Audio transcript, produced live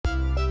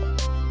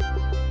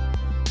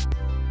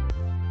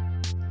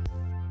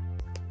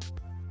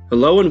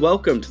Hello and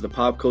welcome to the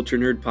Pop Culture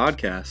Nerd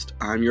Podcast.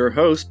 I'm your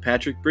host,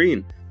 Patrick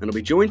Breen, and I'll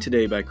be joined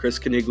today by Chris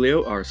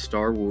Caniglio, our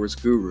Star Wars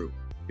guru.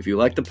 If you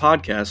like the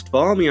podcast,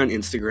 follow me on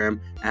Instagram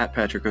at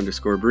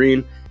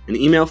Patrick_Breen and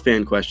email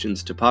fan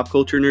questions to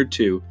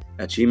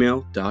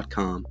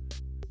popculturenerd2@gmail.com.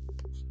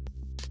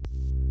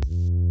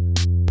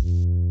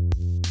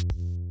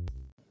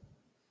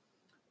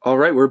 All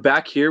right, we're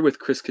back here with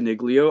Chris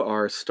Caniglio,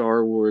 our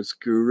Star Wars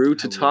guru,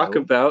 to talk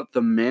about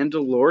The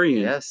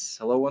Mandalorian. Yes,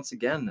 hello once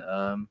again.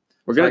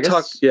 We're going to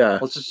talk,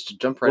 Let's just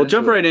jump right We'll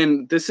jump right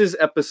in. This is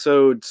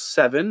episode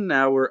 7,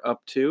 now we're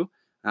up to.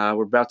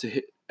 We're about to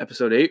hit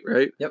episode 8,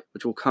 right? Yep.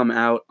 Which will come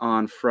out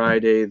on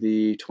Friday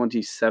the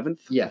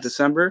 27th of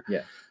December.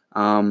 Yeah.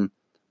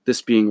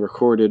 This being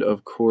recorded,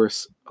 of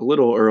course, a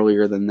little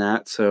earlier than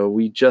that. So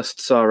we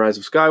just saw Rise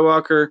of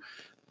Skywalker.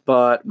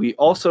 But we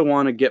also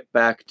want to get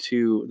back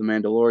to The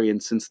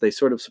Mandalorian since they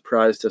sort of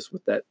surprised us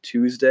with that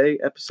Tuesday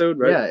episode,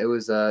 right? Yeah, it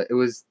was.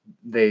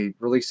 They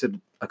released it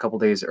a couple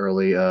days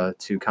early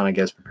to kind of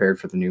get us prepared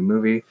for the new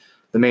movie.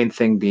 The main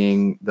thing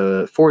being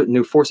the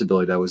new Force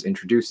ability that was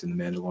introduced in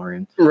The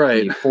Mandalorian,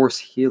 right? The Force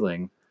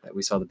healing that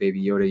we saw the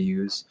Baby Yoda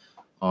use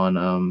on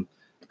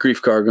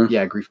Greef Karga.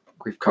 Yeah, Greef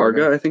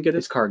Karga, I think it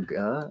is. It's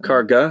Karga.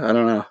 Karga, I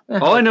don't know.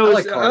 All I know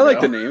is I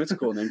like the name. It's a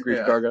cool name,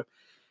 Greef Karga.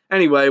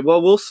 Anyway,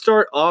 well, we'll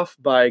start off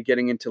by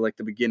getting into like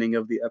the beginning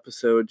of the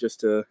episode just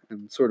to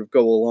and sort of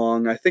go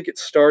along. I think it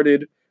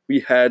started,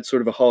 we had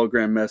sort of a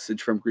hologram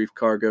message from Greef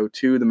Karga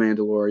to the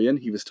Mandalorian.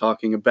 He was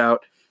talking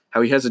about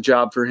how he has a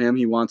job for him.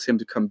 He wants him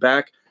to come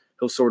back.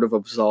 He'll sort of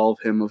absolve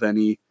him of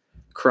any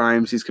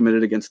crimes he's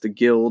committed against the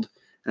guild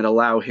and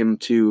allow him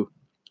to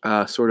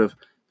sort of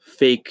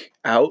fake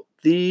out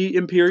the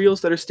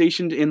Imperials that are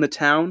stationed in the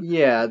town.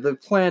 Yeah, the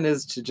plan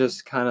is to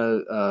just kind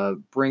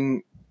of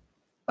bring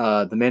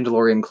the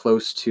Mandalorian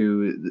close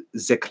to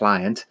the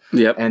client.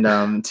 Yep.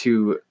 And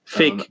to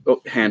fake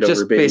hand over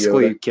just Baby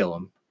basically Yoda. Kill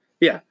him.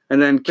 Yeah,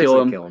 and then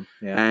kill him.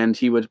 Yeah. And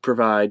he would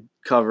provide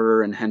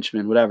cover and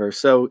henchmen, whatever.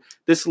 So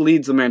this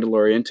leads the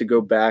Mandalorian to go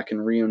back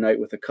and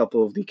reunite with a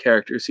couple of the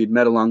characters he'd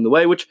met along the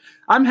way, which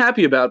I'm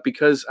happy about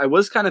because I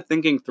was kind of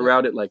thinking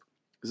throughout it, like,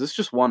 is this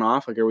just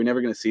one-off? Like, are we never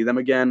going to see them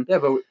again? Yeah,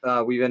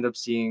 but we've ended up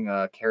seeing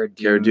Cara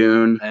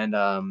Dune. And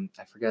I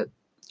forget.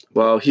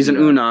 Well, he's an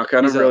Ugnaught.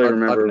 I don't really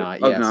remember.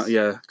 Ugnaught,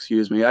 yeah,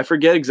 excuse me. I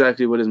forget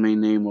exactly what his main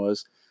name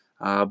was.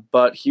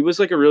 But he was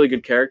like a really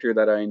good character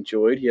that I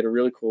enjoyed. He had a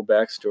really cool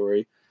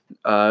backstory.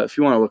 If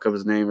you want to look up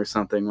his name or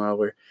something while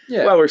we're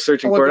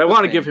searching for it, I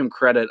want to give him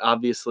credit,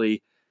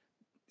 obviously,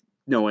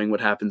 knowing what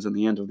happens in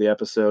the end of the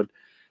episode.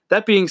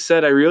 That being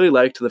said, I really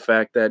liked the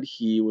fact that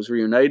he was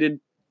reunited,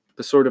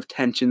 the sort of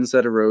tensions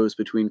that arose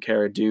between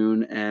Cara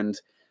Dune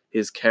and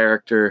his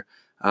character,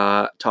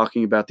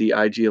 talking about the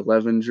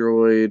IG-11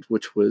 droid,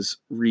 which was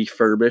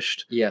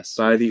refurbished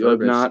by the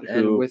Ugnaught.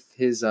 And with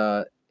his,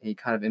 he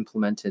kind of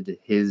implemented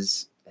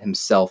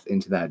himself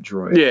into that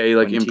droid. Yeah, he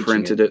like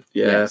imprinted it.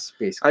 Yeah, yes,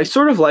 basically. I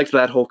sort of liked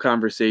that whole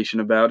conversation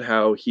about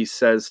how he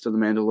says to the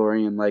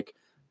Mandalorian, like,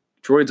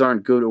 droids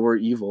aren't good or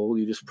evil.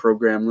 You just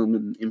program them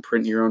and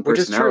imprint your own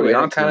personality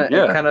onto them.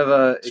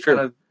 It kind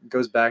of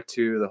goes back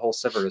to the whole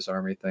Separatist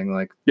Army thing.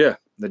 Like, the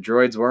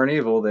droids weren't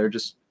evil. They're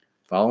just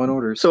following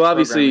orders. So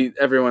obviously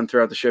everyone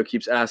throughout the show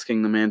keeps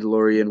asking the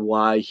Mandalorian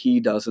why he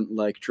doesn't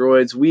like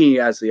droids.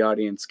 We, as the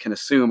audience, can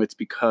assume it's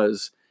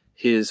because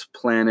his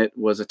planet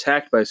was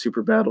attacked by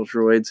super battle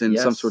droids in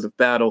some sort of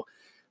battle,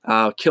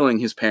 killing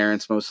his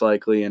parents most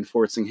likely and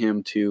forcing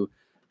him to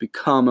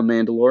become a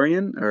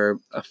Mandalorian,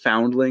 or a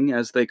foundling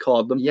as they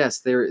called them. Yes,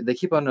 they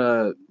keep on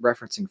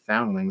referencing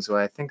foundlings. So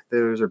I think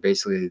those are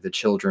basically the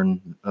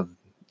children of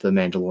the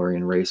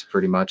Mandalorian race,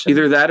 pretty much.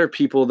 Either that or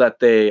people that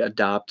they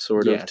adopt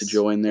sort of to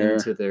join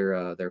into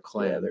their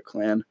clan. Yeah, their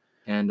clan.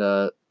 And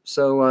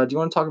so do you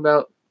want to talk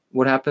about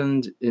what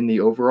happened in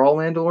the overall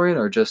Mandalorian,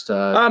 or just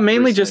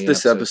mainly just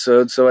this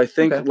episode? So I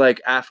think like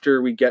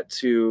after we get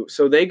to,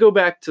 so they go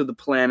back to the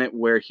planet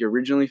where he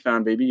originally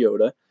found Baby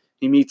Yoda.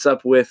 He meets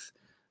up with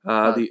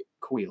the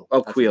Kuiil.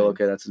 Oh, Kuiil.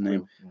 Okay, that's his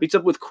name. Yeah. Meets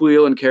up with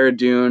Kuiil and Cara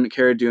Dune.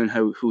 Cara Dune,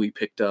 who he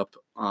picked up,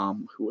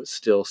 who was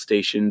still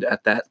stationed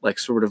at that like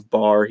sort of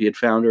bar he had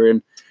found her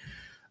in.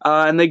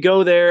 And they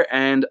go there,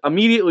 and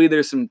immediately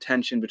there's some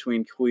tension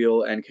between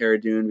Kuiil and Cara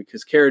Dune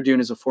because Cara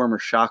Dune is a former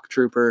shock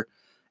trooper,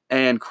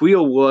 and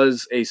Kuiil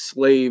was a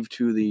slave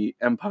to the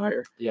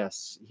Empire.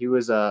 Yes, he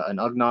was an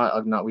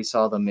Ugnaught. We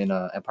saw them in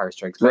Empire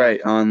Strikes Back.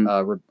 Right, on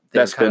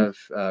Bespin. Kind of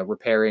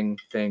repairing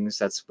things.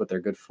 That's what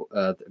they're good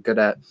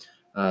at.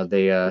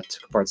 They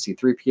took apart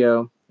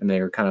C-3PO, and they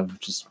were kind of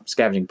just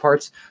scavenging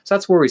parts. So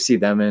that's where we see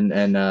them,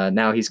 and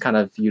now he's kind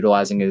of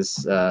utilizing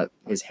his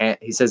hand.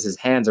 He says his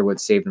hands are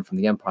what saved him from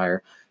the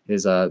Empire.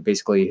 His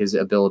basically his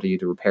ability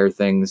to repair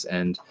things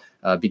and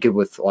be good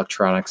with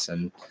electronics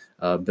and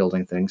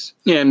building things.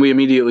 Yeah, and we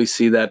immediately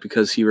see that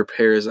because he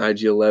repairs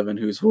IG-11,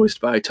 who's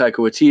voiced by Taika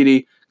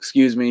Waititi.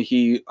 Excuse me,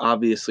 we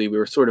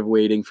were sort of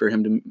waiting for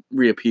him to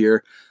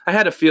reappear. I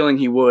had a feeling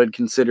he would,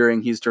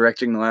 considering he's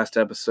directing the last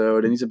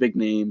episode, and he's a big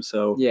name,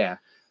 so... Yeah.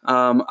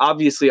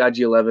 Obviously,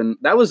 IG-11,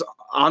 that was,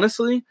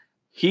 honestly,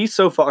 He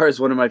so far is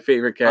one of my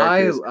favorite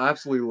characters. I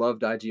absolutely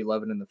loved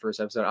IG-11 in the first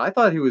episode. I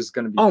thought he was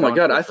going to be. Oh my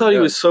god, I thought he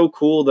was so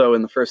cool though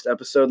in the first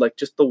episode. Like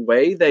just the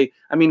way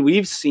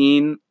we've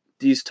seen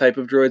these type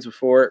of droids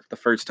before the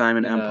first time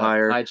in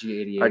Empire,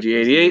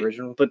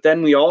 IG-88, but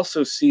then we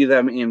also see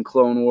them in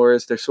Clone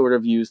Wars. They're sort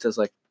of used as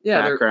like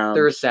background.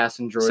 They're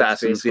assassin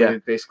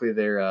droids. Basically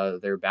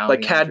they're bounty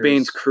like Cad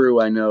Bane's crew.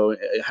 I know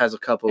it has a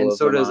couple, and of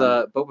so them does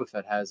Boba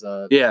Fett has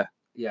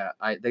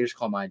they just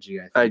call him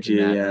IG. I think,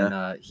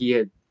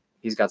 and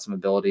he's got some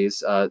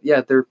abilities.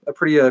 They're a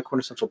pretty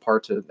quintessential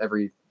part to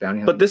every bounty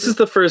hunter. But this is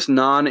the first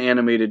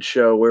non-animated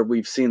show where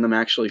we've seen them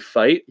actually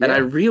fight, and I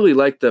really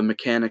like the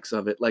mechanics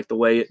of it, like the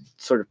way it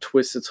sort of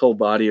twists its whole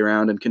body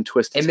around and can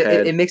twist its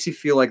head. It makes you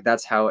feel like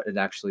that's how it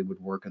actually would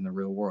work in the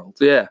real world.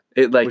 Yeah,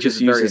 it like just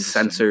uses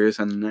sensors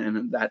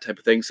and that type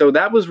of thing. So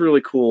that was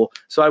really cool.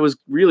 So I was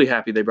really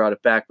happy they brought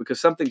it back because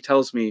something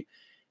tells me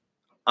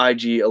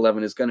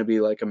IG-11 is going to be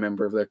like a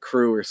member of the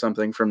crew or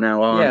something from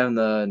now on. Yeah, in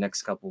the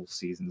next couple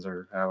seasons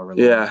or however long.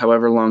 Yeah,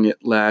 however long it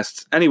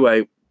lasts.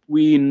 Anyway,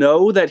 we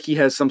know that he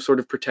has some sort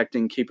of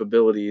protecting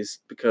capabilities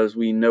because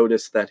we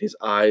notice that his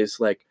eyes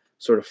like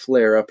sort of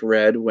flare up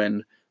red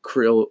when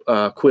Quill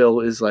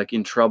is like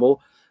in trouble.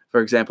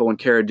 For example, when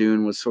Cara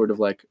Dune was sort of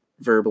like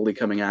verbally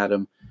coming at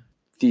him,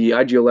 the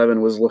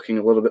IG-11 was looking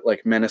a little bit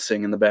like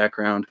menacing in the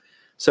background.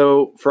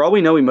 So, for all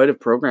we know, he might have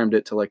programmed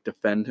it to like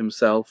defend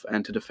himself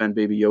and to defend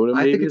Baby Yoda.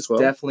 I think it's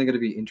definitely going to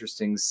be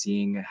interesting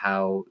seeing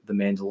how the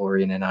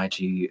Mandalorian and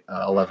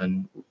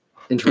IG-11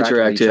 interact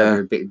with each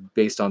other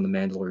based on the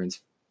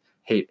Mandalorian's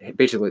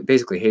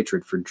basically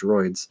hatred for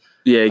droids.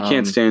 Yeah, he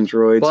can't stand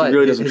droids. But he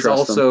really doesn't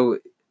trust them.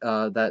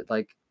 That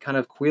like kind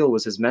of Quill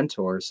was his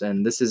mentors,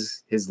 and this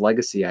is his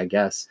legacy, I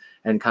guess,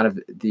 and kind of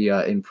the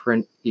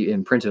imprint he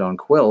imprinted on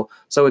Quill.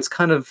 So it's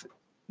kind of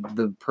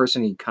the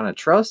person he kind of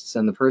trusts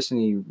and the person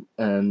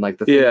the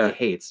thing he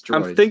hates. Droids.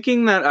 I'm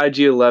thinking that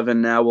IG-11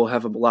 now will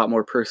have a lot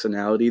more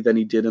personality than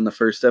he did in the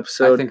first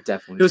episode. I think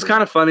definitely. It was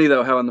kind of funny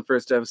though how in the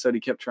first episode he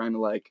kept trying to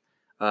like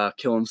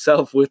kill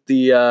himself with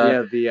the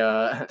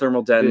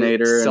thermal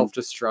detonator, the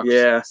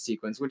self-destruct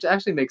sequence, which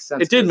actually makes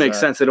sense. It did make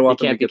sense. They don't want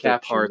them to get their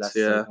parts.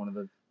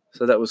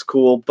 So that was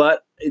cool,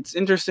 but it's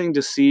interesting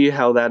to see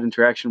how that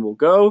interaction will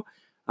go.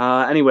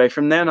 Anyway,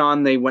 from then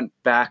on, they went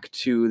back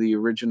to the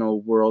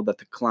original world that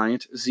the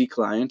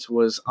Z-Client,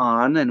 was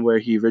on and where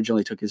he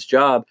originally took his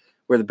job,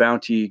 where the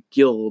Bounty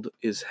Guild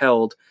is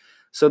held.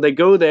 So they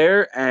go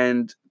there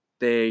and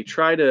they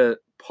try to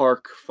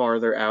park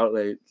farther out.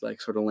 They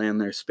like sort of land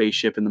their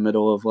spaceship in the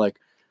middle of like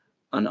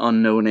an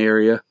unknown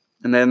area.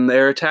 And then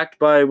they're attacked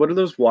by, what are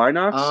those,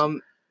 Wynoks?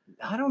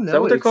 I don't know. Is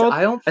that what they're called?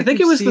 I think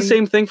it was the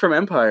same thing from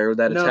Empire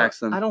that attacks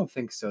them. I don't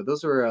think so.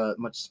 Those were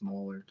much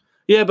smaller.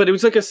 Yeah, but it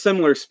was like a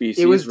similar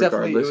species. It was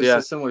definitely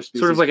a similar species.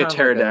 Sort of like a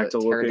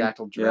pterodactyl,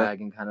 pterodactyl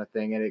dragon kind of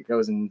thing, and it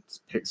goes and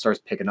starts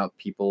picking up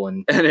people,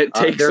 and it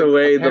takes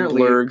away the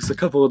blurgs, a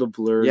couple of the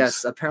blurgs.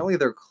 Yes, apparently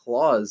their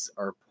claws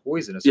are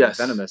poisonous or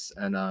venomous,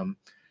 and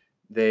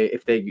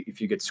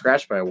if you get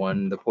scratched by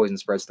one, the poison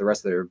spreads to the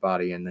rest of their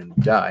body, and then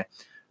you die.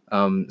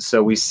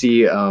 So we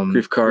see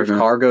Greef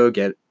Karga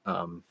get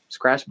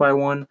scratched by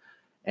one,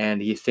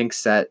 and he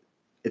thinks that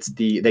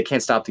they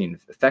can't stop the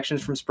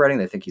infections from spreading.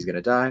 They think he's going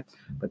to die.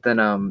 But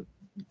then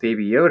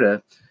Baby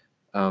Yoda,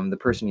 the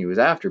person he was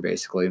after,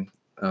 basically,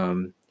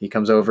 he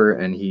comes over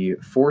and he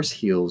force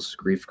heals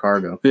Greef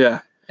Karga.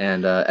 Yeah.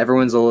 And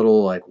everyone's a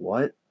little like,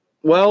 what?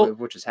 Well,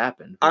 what just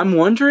happened? I'm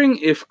wondering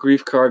if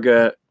Greef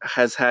Karga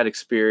has had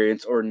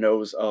experience or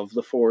knows of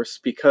the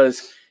Force,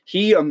 because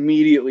he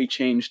immediately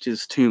changed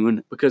his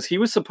tune, because he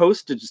was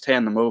supposed to just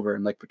hand them over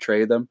and like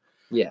betray them.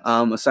 Yes.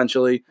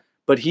 Essentially.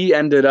 But he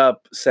ended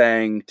up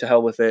saying, to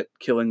hell with it,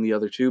 killing the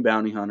other two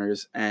bounty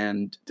hunters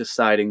and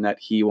deciding that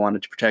he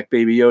wanted to protect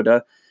Baby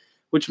Yoda,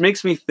 which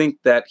makes me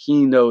think that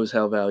he knows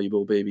how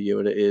valuable Baby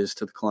Yoda is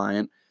to the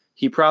client.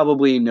 He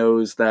probably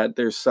knows that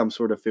there's some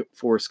sort of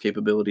Force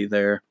capability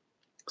there,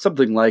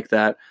 something like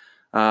that,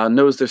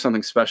 knows there's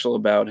something special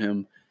about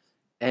him.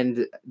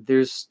 And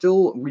we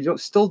still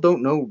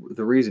don't know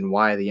the reason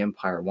why the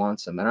Empire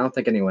wants him, and I don't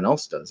think anyone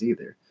else does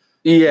either.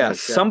 Yeah,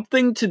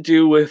 something to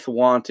do with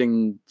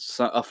wanting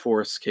a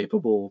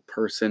Force-capable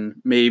person,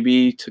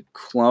 maybe to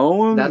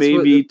clone,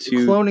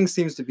 cloning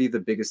seems to be the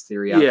biggest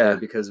theory out there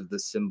because of the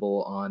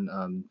symbol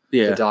on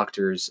the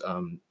Doctor's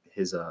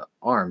his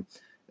arm.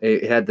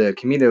 It had the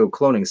Kamino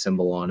cloning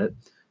symbol on it,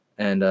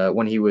 and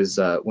when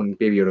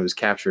Baby Yoda was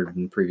captured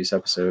in the previous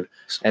episode,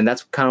 and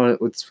that's kind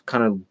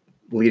of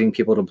leading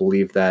people to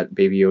believe that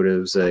Baby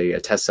Yoda is a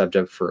test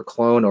subject for a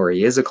clone, or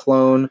he is a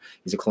clone.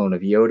 He's a clone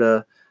of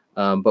Yoda.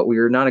 But we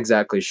are not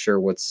exactly sure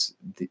what's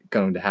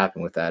going to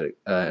happen with that,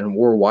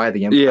 or why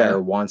the Empire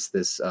wants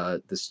this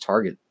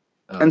target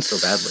so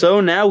badly. So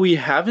now we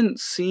haven't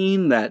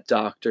seen that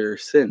Doctor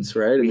since,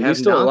 right? He's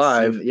still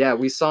alive.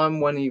 We saw him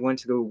when he went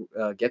to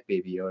go get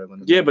Baby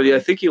Yoda. I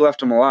think he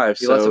left him alive.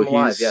 He left him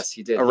alive. Yes,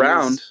 he did.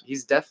 Around.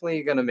 He's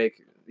definitely going to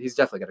make. He's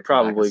definitely going to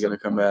probably going to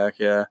come back.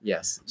 Yeah.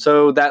 Yes.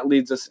 So that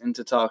leads us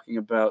into talking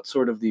about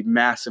sort of the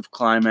massive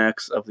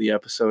climax of the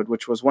episode,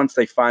 which was once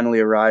they finally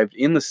arrived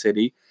in the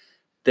city.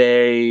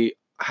 they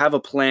have a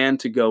plan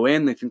to go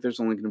in. They think there's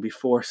only going to be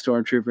 4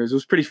 stormtroopers. It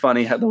was pretty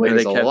funny how the way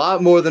they kept a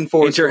lot more than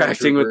 4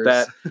 interacting with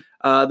that.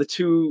 The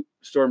 2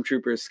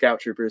 stormtroopers, scout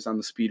troopers on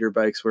the speeder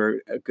bikes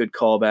were a good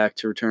callback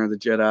to Return of the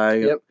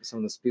Jedi. Yep, some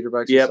of the speeder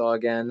bikes we saw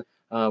again.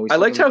 I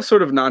liked how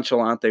sort of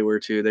nonchalant they were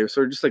too. They were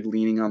sort of just like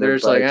leaning on their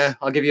bikes. They're just like,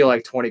 I'll give you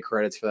like 20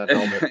 credits for that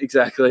helmet.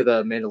 Exactly.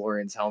 The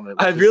Mandalorian's helmet.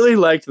 I really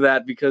liked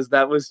that because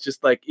that was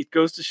just like, it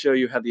goes to show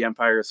you how the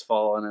Empire has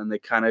fallen and they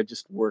kind of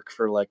just work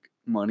for like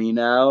money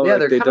now. Yeah,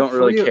 like, they don't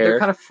really care. They're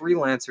kind of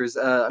freelancers.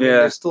 I mean,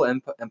 they're still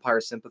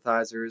Empire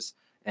sympathizers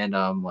and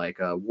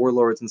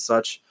warlords and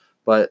such.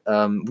 But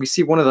we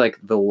see one of like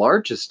the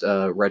largest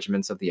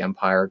regiments of the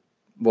Empire.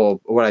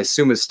 Well, what I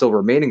assume is still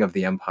remaining of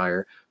the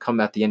Empire, come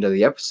at the end of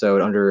the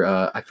episode under,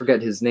 I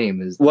forget his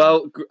name.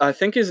 I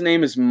think his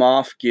name is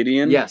Moff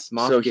Gideon. Yes,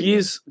 Moff Gideon.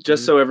 He's,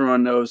 just so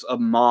everyone knows, a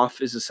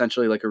Moff is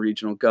essentially like a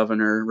regional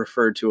governor,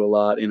 referred to a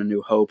lot in A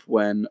New Hope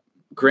when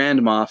Grand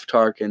Moff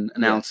Tarkin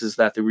announces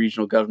that the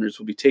regional governors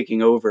will be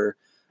taking over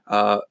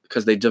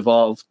because they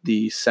devolved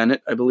the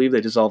Senate, I believe.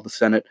 They dissolved the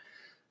Senate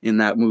in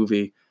that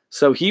movie.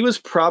 So he was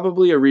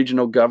probably a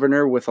regional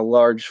governor with a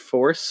large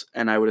force,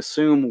 and I would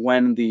assume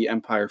when the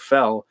Empire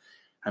fell,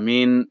 I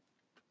mean,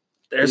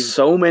 there's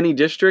so many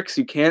districts,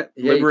 you can't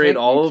liberate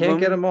all of them. You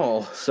can't get them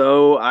all.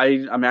 So I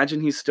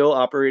imagine he's still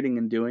operating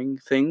and doing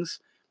things.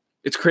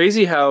 It's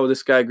crazy how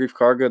this guy, Greef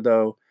Karga,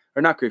 though,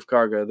 or not Greef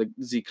Karga,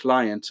 the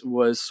client,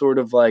 was sort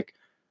of like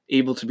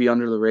able to be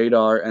under the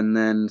radar and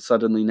then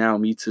suddenly now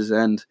meets his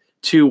end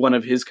to one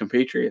of his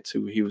compatriots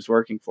who he was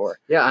working for.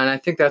 Yeah, and I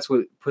think that's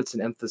what puts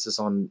an emphasis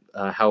on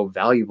how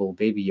valuable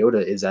Baby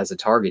Yoda is as a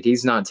target.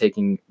 He's not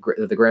taking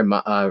the Grand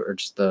or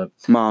just the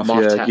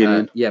Moff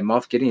Gideon.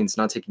 Moff Gideon's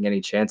not taking any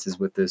chances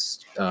with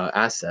this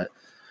asset.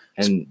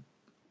 And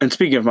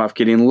speaking of Moff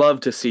Gideon,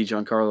 love to see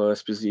Giancarlo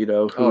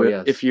Esposito, who,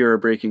 if you're a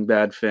Breaking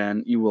Bad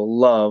fan, you will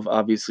love,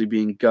 obviously,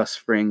 being Gus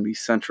Fring, the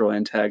central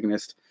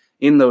antagonist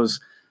in those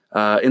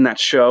in that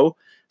show.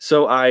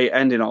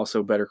 And in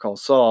also Better Call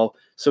Saul.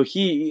 So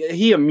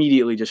he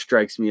immediately just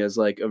strikes me as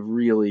like a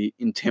really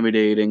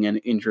intimidating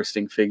and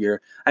interesting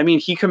figure. I mean,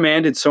 he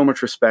commanded so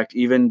much respect,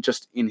 even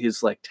just in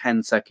his like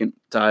 10-second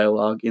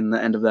dialogue in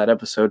the end of that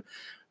episode,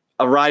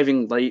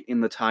 arriving late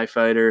in the TIE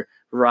fighter,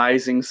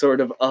 rising sort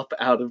of up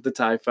out of the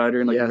TIE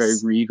fighter in like a very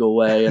regal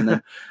way, and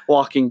then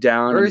walking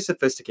down. Very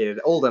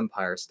sophisticated, old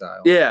Empire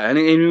style. Yeah, and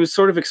he was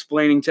sort of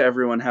explaining to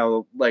everyone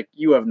how, like,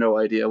 you have no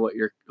idea what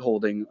you're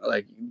holding.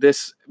 Like,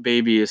 this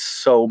baby is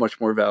so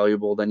much more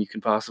valuable than you can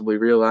possibly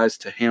realize,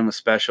 to him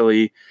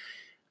especially.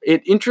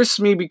 It interests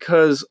me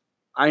because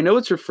I know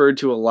it's referred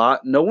to a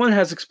lot. No one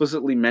has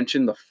explicitly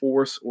mentioned the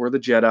Force or the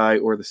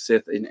Jedi or the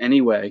Sith in any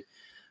way,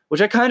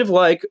 which I kind of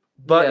like,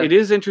 but it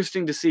is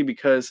interesting to see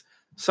because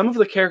some of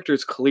the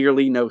characters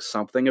clearly know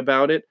something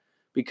about it,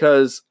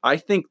 because I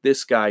think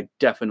this guy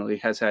definitely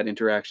has had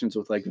interactions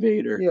with like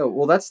Vader. Yeah,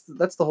 well, that's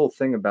the whole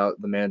thing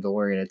about The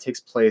Mandalorian. It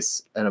takes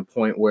place at a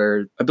point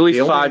where I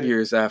believe 5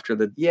 years after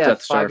the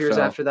Death Star 5 years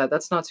fell. after that.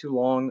 That's not too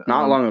long.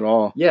 Not long at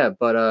all. Yeah,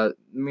 but I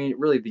mean,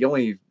 really, the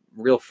only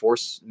real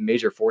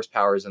major force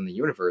powers in the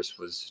universe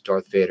was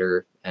Darth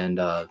Vader and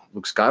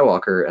Luke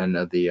Skywalker and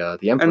the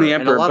Emperor. And the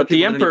Emperor, but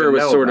the Emperor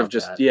was sort of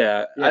just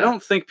I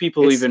don't think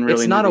people even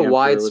really. It's not knew a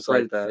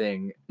widespread like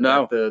thing.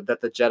 No,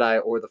 that the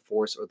Jedi or the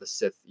Force or the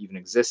Sith even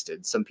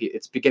existed.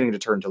 It's beginning to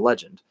turn to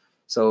legend.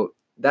 So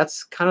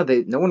that's kind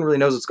of no one really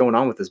knows what's going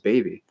on with this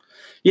baby.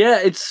 Yeah,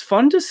 it's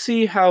fun to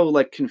see how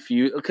like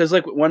confused, because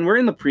like when we're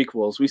in the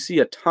prequels, we see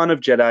a ton of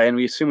Jedi and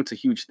we assume it's a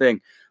huge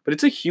thing, but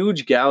it's a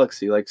huge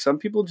galaxy. Like some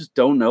people just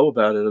don't know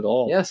about it at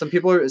all. Yeah, some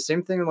people are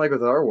same thing like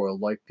with our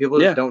world. Like people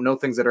just don't know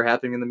things that are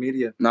happening in the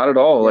media. Not at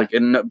all. Like,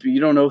 and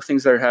you don't know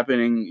things that are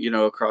happening,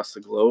 across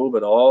the globe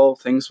at all.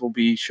 Things will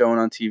be shown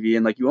on TV,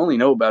 and like you only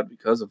know about it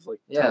because of like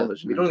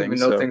television. We don't even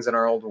know things in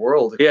our old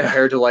world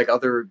compared to like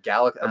other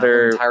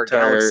entire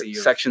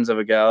galaxies, sections of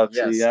a galaxy.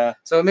 Yes. Yeah,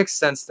 so it makes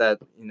sense that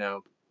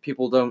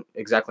people don't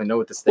exactly know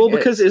what this thing is. Well,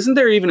 because isn't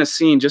there even a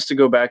scene, just to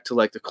go back to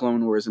like the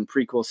Clone Wars and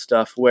prequel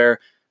stuff, where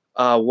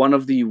one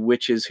of the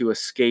witches who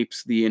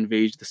escapes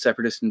the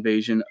separatist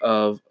invasion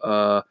of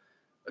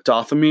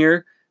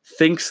Dathomir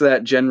thinks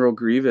that General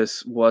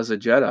Grievous was a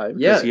Jedi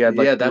because he had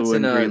like blue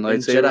and green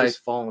lightsabers. In Jedi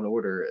Fallen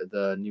Order,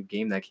 the new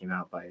game that came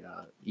out by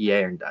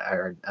EA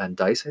and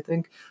DICE, I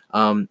think.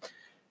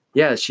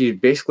 She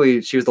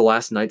was the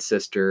last Night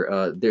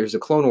Sister. There's a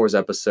Clone Wars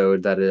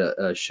episode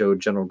that showed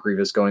General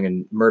Grievous going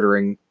and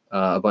murdering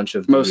a bunch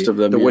of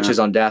the witches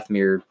on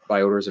Dathomir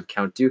by orders of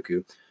Count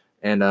Dooku.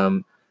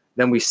 And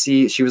then we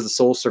see she was the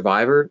sole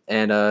survivor,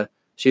 and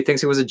she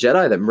thinks he was a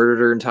Jedi that murdered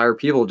her entire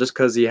people just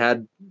because he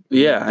had.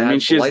 Yeah, I mean,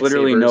 she has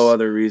literally no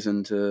other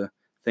reason to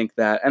think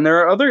that. And there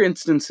are other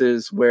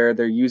instances where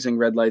they're using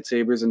red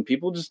lightsabers and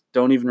people just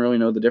don't even really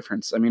know the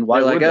difference. I mean,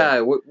 why would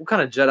they? What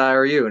kind of Jedi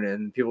are you?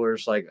 And people are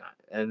just like,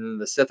 and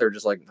the Sith are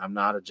just like, I'm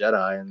not a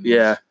Jedi, and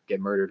just get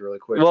murdered really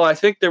quick. Well, I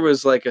think there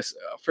was like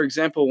for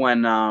example,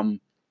 when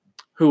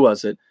who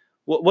was it?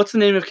 What's the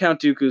name of Count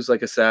Dooku's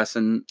like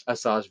assassin?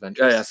 Asajj Ventress.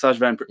 Yeah,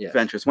 Asajj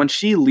Ventress. When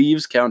she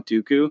leaves Count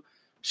Dooku,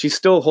 she's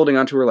still holding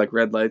on to her like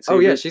red lightsaber. Oh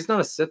yeah, she's not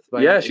a Sith.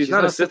 She's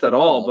not a Sith at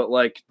all. But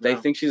like they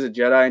think she's a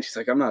Jedi, and she's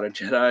like, I'm not a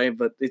Jedi.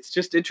 But it's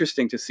just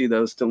interesting to see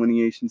those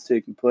delineations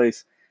taking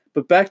place.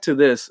 But back to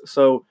this.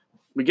 So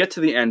we get to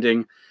the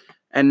ending,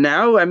 and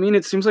now I mean,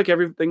 it seems like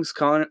everything's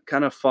kind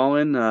of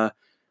fallen.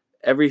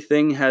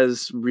 Everything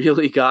has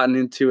really gotten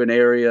into an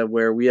area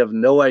where we have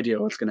no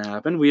idea what's going to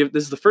happen.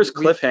 This is the first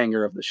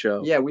cliffhanger of the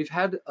show. Yeah, we've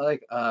had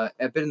like a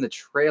bit in the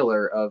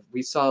trailer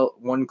we saw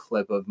one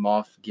clip of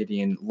Moff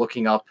Gideon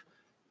looking up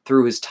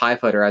through his TIE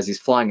fighter as he's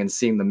flying and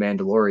seeing the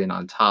Mandalorian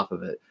on top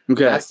of it.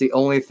 Okay. That's the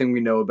only thing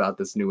we know about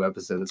this new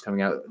episode that's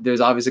coming out.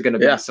 There's obviously going to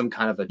be some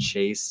kind of a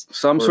chase.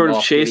 Some sort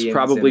of chase,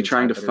 probably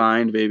trying to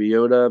find Baby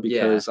Yoda,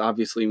 because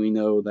obviously we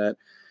know that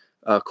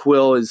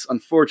Quill is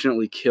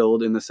unfortunately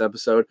killed in this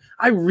episode.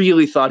 I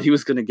really thought he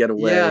was going to get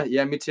away.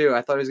 Yeah, me too.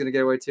 I thought he was going to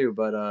get away too,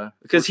 but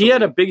because he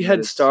had a big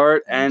head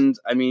start, and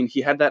I mean,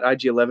 he had that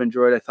IG-11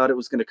 droid. I thought it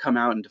was going to come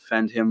out and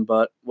defend him,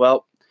 but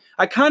well,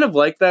 I kind of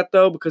like that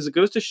though, because it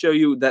goes to show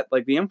you that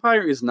like the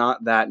Empire is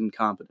not that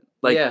incompetent.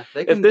 Like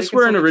if this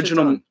were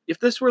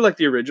like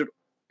the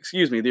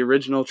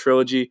original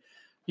trilogy,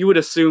 you would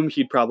assume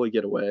he'd probably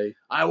get away.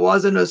 I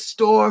wasn't a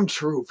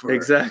stormtrooper.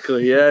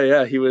 Exactly.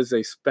 Yeah. He was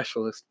a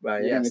specialist by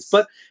enemies.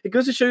 But it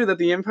goes to show you that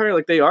the Empire,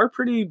 like, they are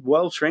pretty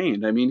well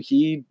trained. I mean,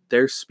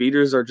 their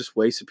speeders are just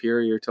way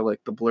superior to like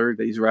the blur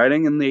that he's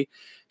riding, and they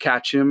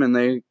catch him and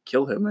they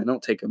kill him. They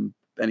don't take him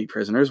any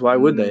prisoners. Why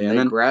would they? And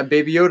then grab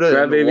Baby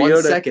Yoda in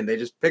 1 second. They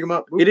just pick him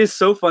up. It is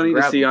so funny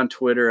to see on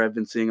Twitter. I've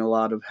been seeing a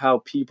lot of how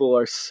people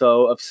are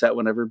so upset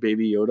whenever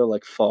Baby Yoda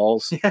like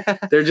falls. Yeah.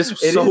 They're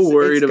just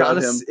worried about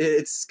him.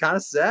 It's kind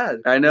of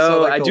sad. I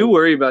know. I do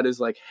worry about his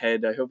like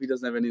head. I hope he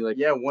doesn't have any like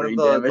one of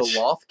the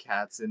Loth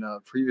cats in a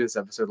previous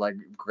episode like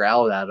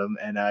growled at him,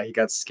 and he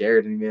got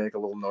scared and he made like a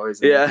little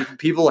noise. And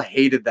people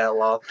hated that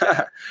Loth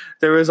cat.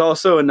 There was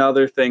also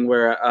another thing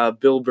where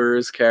Bill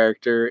Burr's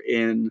character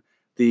in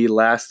the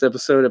last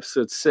episode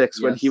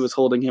 6, when he was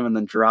holding him and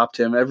then dropped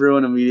him,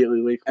 everyone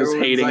immediately was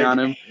hating on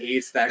him.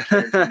 Hates that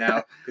character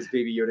now because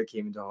Baby Yoda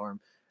came into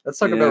harm. Let's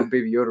talk about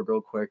Baby Yoda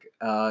real quick.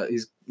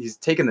 He's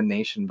taken the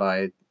nation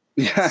by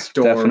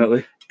storm.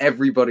 Definitely.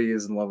 Everybody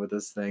is in love with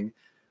this thing.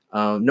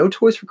 No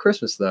toys for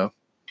Christmas though.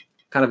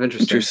 Kind of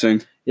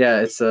interesting.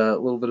 Yeah, it's a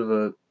little bit of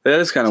a. That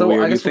is kind of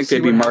weird. You think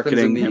they'd be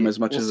marketing him as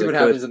much as they could. We'll see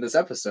what happens in this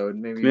episode.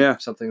 Maybe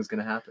something's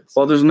going to happen.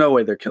 Well, there's no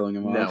way they're killing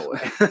him off. No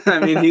way. I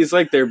mean, he's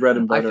like their bread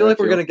and butter. I feel like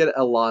we're going to get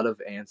a lot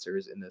of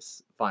answers in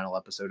this final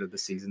episode of the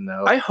season,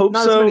 though. I hope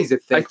so. Not as many as you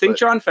think, I think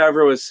Jon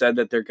Favreau has said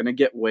that they're going to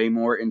get way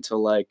more into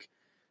like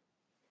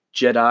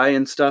Jedi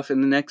and stuff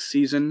in the next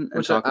season.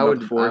 And talk about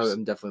the Force.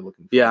 I'm definitely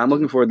looking forward to. Yeah, I'm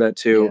looking forward to that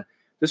too. Yeah.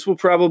 This will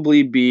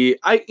probably be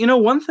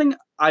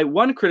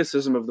one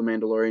criticism of The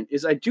Mandalorian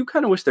is I do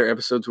kind of wish their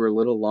episodes were a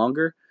little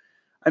longer.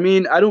 I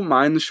mean, I don't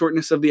mind the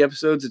shortness of the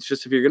episodes. It's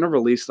just if you're going to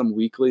release them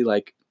weekly,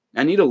 like,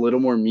 I need a little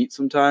more meat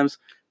sometimes.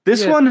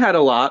 This one had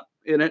a lot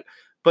in it,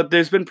 but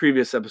there's been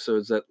previous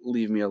episodes that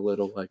leave me a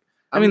little, like,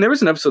 I mean, there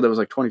was an episode that was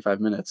like 25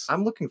 minutes.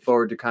 I'm looking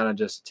forward to kind of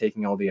just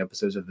taking all the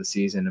episodes of the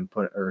season and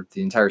or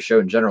the entire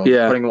show in general,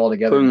 putting them all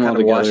together and kind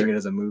of watching it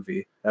as a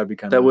movie.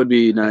 That would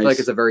be nice. I feel like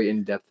it's a very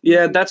in-depth movie.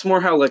 Yeah, that's more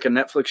how like a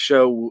Netflix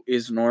show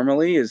is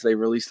normally, is they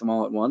release them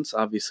all at once.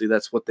 Obviously,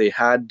 that's what they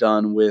had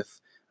done with,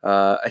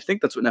 I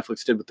think that's what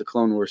Netflix did with the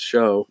Clone Wars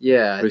show.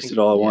 Yeah. Released it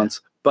all at once.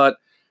 But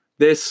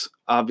this,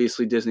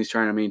 obviously, Disney's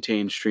trying to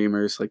maintain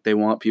streamers. Like, they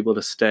want people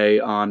to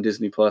stay on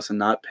Disney Plus and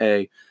not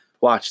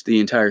watch the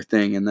entire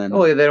thing, and then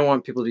they don't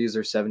want people to use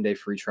their 7-day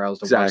free trials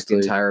to watch the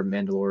entire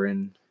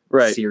Mandalorian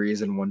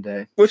series in one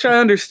day, which I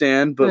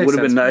understand, but would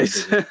have been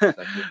nice.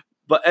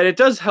 And it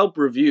does help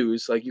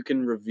reviews, like you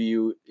can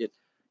review it.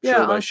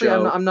 Yeah, honestly,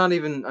 I'm not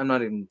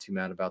even too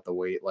mad about the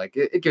wait. Like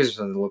it gives you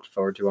something to look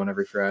forward to on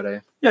every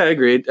Friday. Yeah, I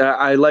agreed.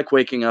 I like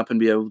waking up and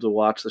be able to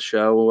watch the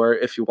show, or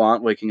if you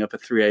want, waking up at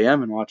 3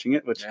 a.m. and watching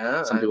it, which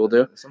some people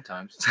do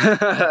sometimes.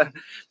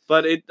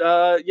 But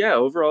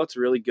overall, it's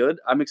really good.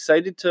 I'm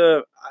excited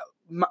to.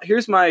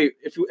 Here's my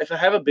if I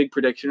have a big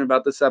prediction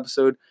about this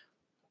episode,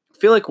 I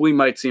feel like we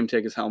might see him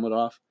take his helmet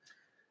off.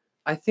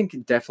 I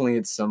think definitely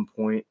at some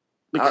point.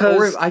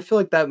 Because I feel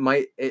like that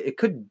it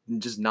could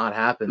just not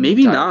happen.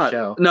 Maybe not.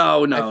 Show.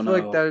 No.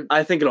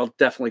 I think it'll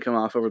definitely come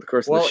off over the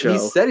course of the show. Well,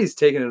 he said he's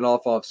taken it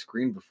off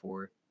screen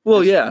before.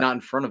 Well, not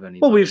in front of anybody.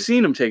 Well, we've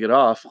seen him take it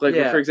off. Like,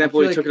 for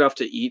example, he took it off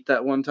to eat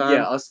that one time.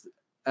 Yeah, us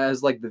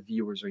as like the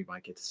viewers, we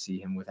might get to see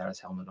him without his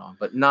helmet on,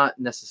 but not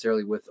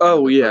necessarily with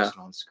person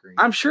on screen.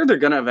 I'm sure they're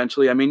gonna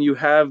eventually. I mean, you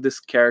have this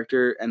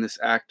character and this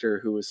actor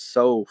who is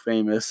so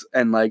famous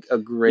and like a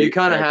great. You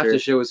kind of have to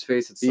show his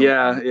face at some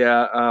point.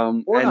 Yeah.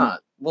 Or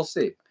not. We'll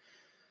see.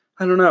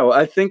 I don't know.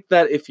 I think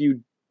that if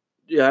you,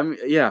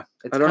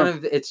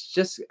 it's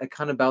just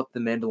kind of about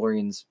the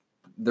Mandalorians,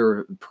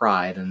 their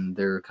pride and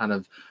their kind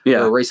of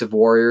they're a race of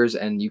warriors,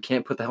 and you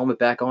can't put the helmet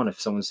back on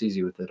if someone sees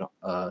you with it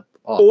off.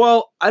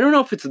 Well, I don't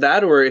know if it's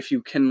that or if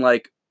you can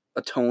like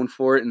atone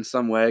for it in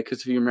some way.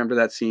 Because if you remember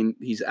that scene,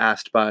 he's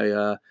asked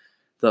by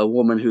the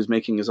woman who's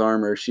making his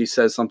armor. She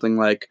says something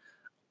like,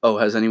 oh,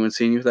 has anyone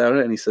seen you without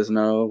it? And he says,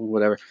 no,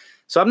 whatever.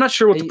 So I'm not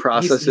sure what the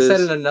process is. He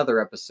said in another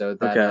episode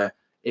that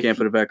can't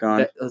put it back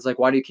on. It's like,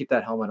 why do you keep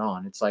that helmet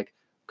on? It's like,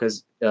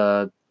 because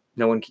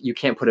you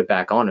can't put it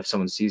back on if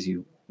someone sees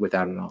you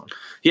without it on.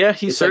 Yeah,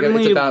 he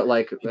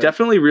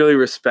definitely really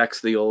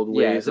respects the old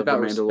ways of the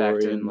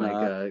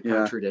Mandalorian. Kind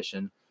of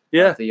tradition.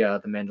 Yeah,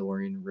 the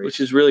Mandalorian race, which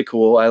is really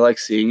cool. I like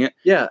seeing it.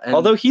 Yeah,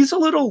 although he's a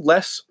little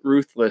less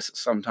ruthless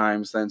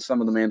sometimes than some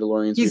of the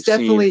Mandalorians. He's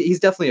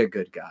definitely a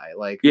good guy.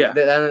 Like,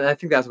 and I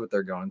think that's what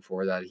they're going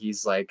for. That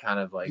he's like kind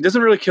of like, he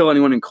doesn't really kill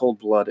anyone in cold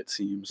blood. It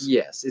seems.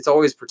 Yes, it's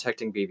always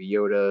protecting Baby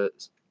Yoda,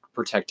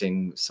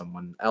 protecting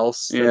someone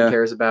else that he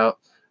cares about,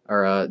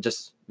 or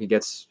just he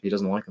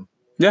doesn't like him.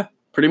 Yeah,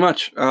 pretty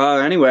much.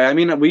 Anyway, I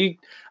mean,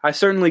 I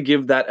certainly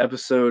give that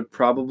episode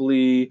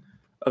probably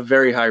a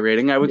very high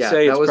rating. I would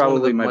say it's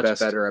probably my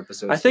best. Better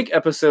episodes. I think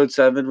episode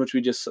 7, which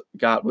we just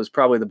got, was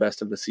probably the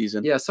best of the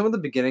season. Yeah, some of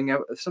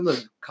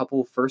the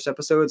couple first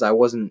episodes, I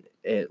wasn't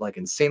like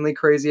insanely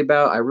crazy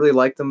about. I really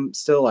liked them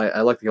still.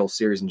 I like the whole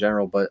series in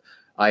general, but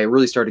I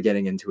really started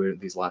getting into it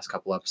these last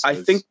couple episodes.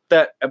 I think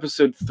that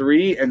episode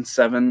 3 and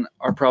 7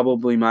 are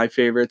probably my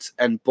favorites,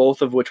 and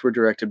both of which were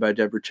directed by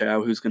Deborah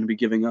Chow, who's going to be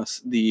giving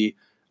us the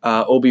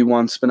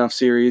Obi-Wan spin-off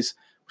series,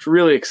 which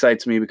really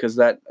excites me because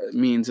that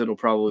means it'll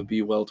probably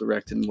be well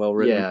directed and well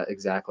written. Yeah,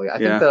 exactly. I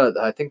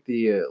think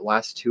the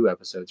last 2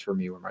 episodes for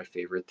me were my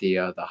favorite. The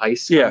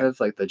heist kind of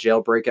like the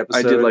jailbreak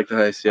episode. I did like the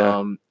heist,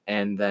 yeah.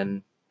 And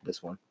then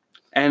this one.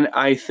 And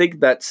I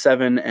think that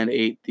 7 and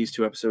 8, these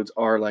 2 episodes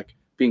are like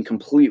being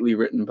completely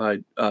written by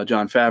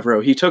Jon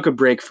Favreau. He took a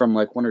break from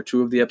like 1 or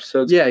 2 of the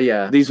episodes.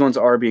 Yeah. These ones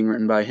are being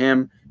written by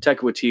him.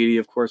 Taika Waititi,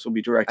 of course, will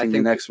be directing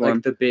the next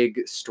one. The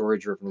big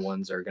story-driven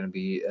ones are going to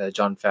be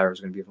Jon Favreau is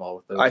going to be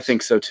involved with those. I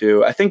think so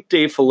too. I think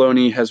Dave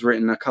Filoni has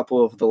written a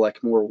couple of the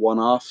like more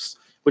one-offs,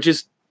 which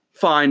is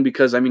fine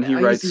because I mean he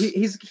writes.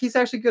 He's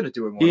actually good at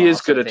doing one-offs. He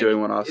is good at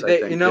doing one-offs. I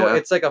think,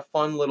 it's like a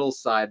fun little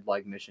side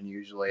like mission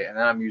usually, and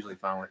I'm usually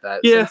fine with that.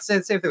 Yeah,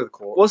 same thing with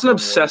Cole. Wasn't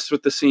obsessed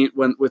with the scene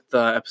with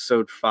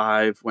episode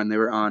 5 when they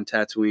were on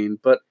Tatooine,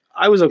 but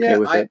I was okay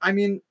with it. I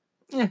mean,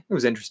 it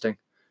was interesting.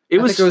 It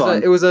was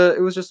fun. It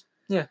was just.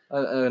 Yeah,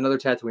 another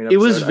Tatooine episode. It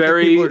was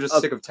people are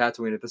just sick of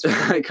Tatooine at this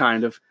point.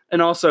 Kind of.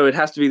 And also, it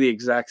has to be the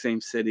exact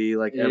same city,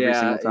 like, every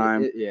single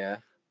time. Yeah.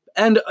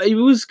 And it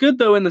was good,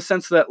 though, in the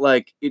sense that,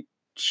 like, it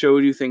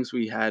showed you things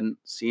we hadn't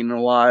seen in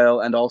a while,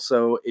 and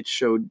also it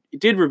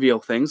did reveal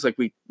things, like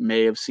we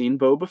may have seen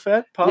Boba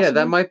Fett, possibly. Yeah,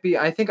 that might be,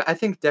 I think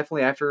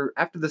definitely after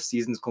the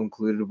season's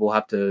concluded, we'll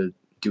have to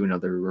do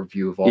another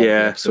review of all the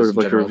episodes sort of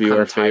like review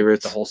our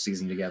favorites. The whole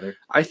season together.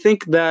 I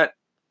think that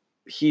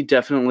he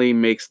definitely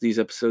makes these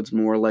episodes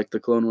more like the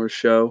Clone Wars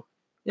show.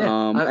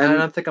 Yeah, and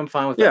I think I'm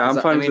fine with that. Yeah, I'm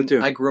fine with it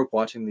too. I grew up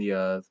watching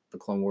the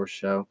Clone Wars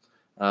show.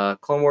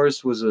 Clone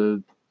Wars was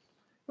a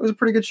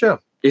pretty good show.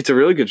 It's a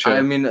really good show.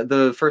 I mean,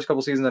 the first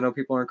couple seasons I know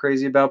people aren't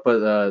crazy about,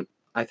 but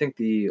I think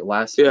the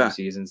last few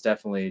seasons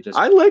definitely just.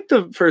 I like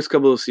the first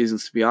couple of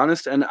seasons, to be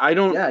honest, and I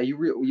don't. Yeah,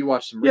 you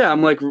watched them. Yeah,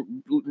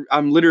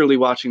 I'm literally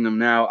watching them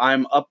now.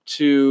 I'm up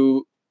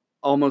to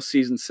almost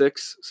season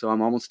 6, so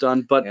I'm almost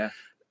done. But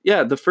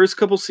yeah, the first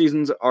couple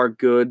seasons are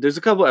good. There's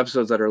a couple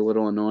episodes that are a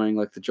little annoying,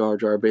 like the Jar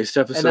Jar based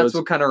episodes. And that's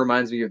what kind of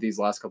reminds me of these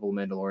last couple of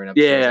Mandalorian episodes.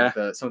 Yeah,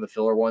 like some of the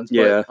filler ones.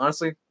 But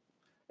honestly,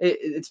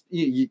 it's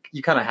you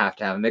kind of have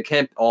to have them. They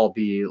can't all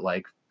be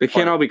like. They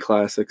can't all be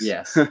classics.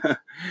 Yes.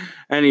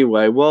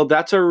 Anyway, well,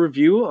 that's our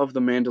review of The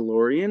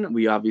Mandalorian.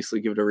 We obviously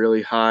give it a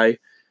really high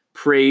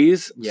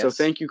praise. Yes. So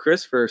thank you,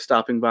 Chris, for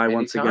stopping by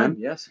once again.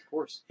 Yes, of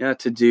course. Yeah,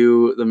 to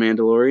do The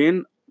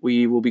Mandalorian.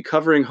 We will be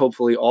covering,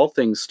 hopefully, all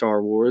things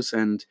Star Wars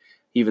and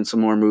even some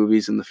more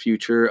movies in the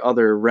future,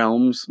 other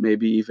realms,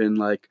 maybe even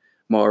like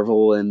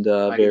Marvel and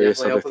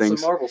various other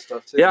things. Some Marvel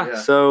stuff too. Yeah.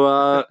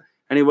 So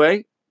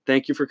anyway,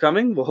 thank you for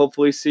coming. We'll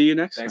hopefully see you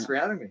next time. Thanks for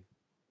having me.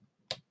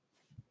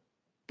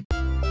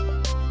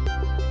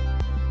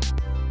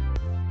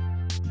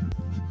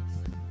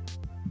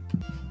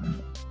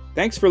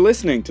 Thanks for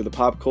listening to the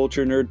Pop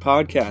Culture Nerd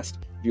Podcast.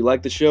 If you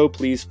like the show,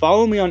 please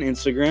follow me on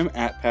Instagram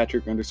at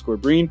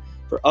Patrick_Breen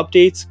for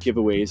updates,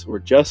 giveaways, or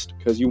just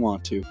because you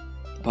want to.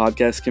 The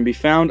podcast can be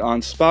found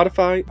on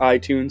Spotify,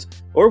 iTunes,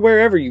 or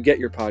wherever you get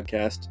your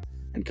podcasts,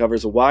 and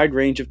covers a wide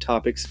range of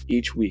topics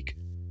each week.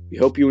 We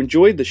hope you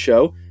enjoyed the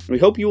show, and we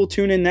hope you will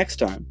tune in next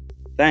time.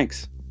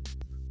 Thanks.